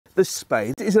The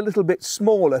spade is a little bit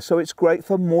smaller, so it's great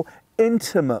for more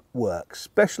intimate work,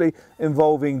 especially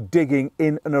involving digging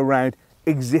in and around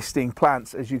existing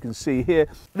plants, as you can see here.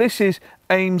 This is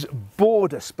AMES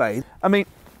border spade. I mean,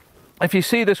 if you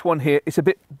see this one here, it's a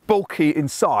bit bulky in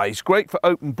size, great for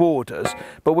open borders,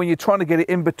 but when you're trying to get it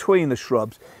in between the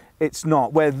shrubs, it's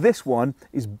not. Where this one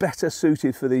is better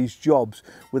suited for these jobs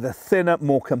with a thinner,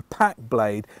 more compact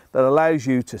blade that allows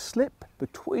you to slip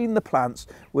between the plants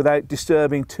without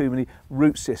disturbing too many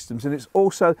root systems. And it's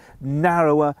also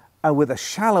narrower and with a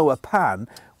shallower pan,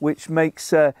 which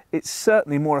makes it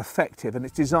certainly more effective, and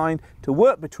it's designed to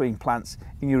work between plants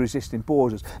in your existing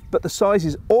borders. But the size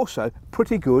is also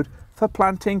pretty good for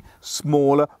planting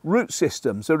smaller root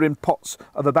systems that are in pots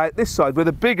of about this size, where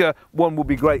the bigger one will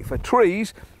be great for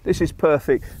trees. This is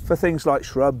perfect for things like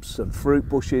shrubs and fruit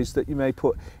bushes that you may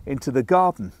put into the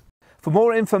garden. For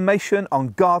more information on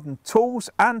garden tools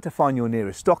and to find your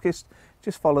nearest stockist,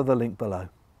 just follow the link below.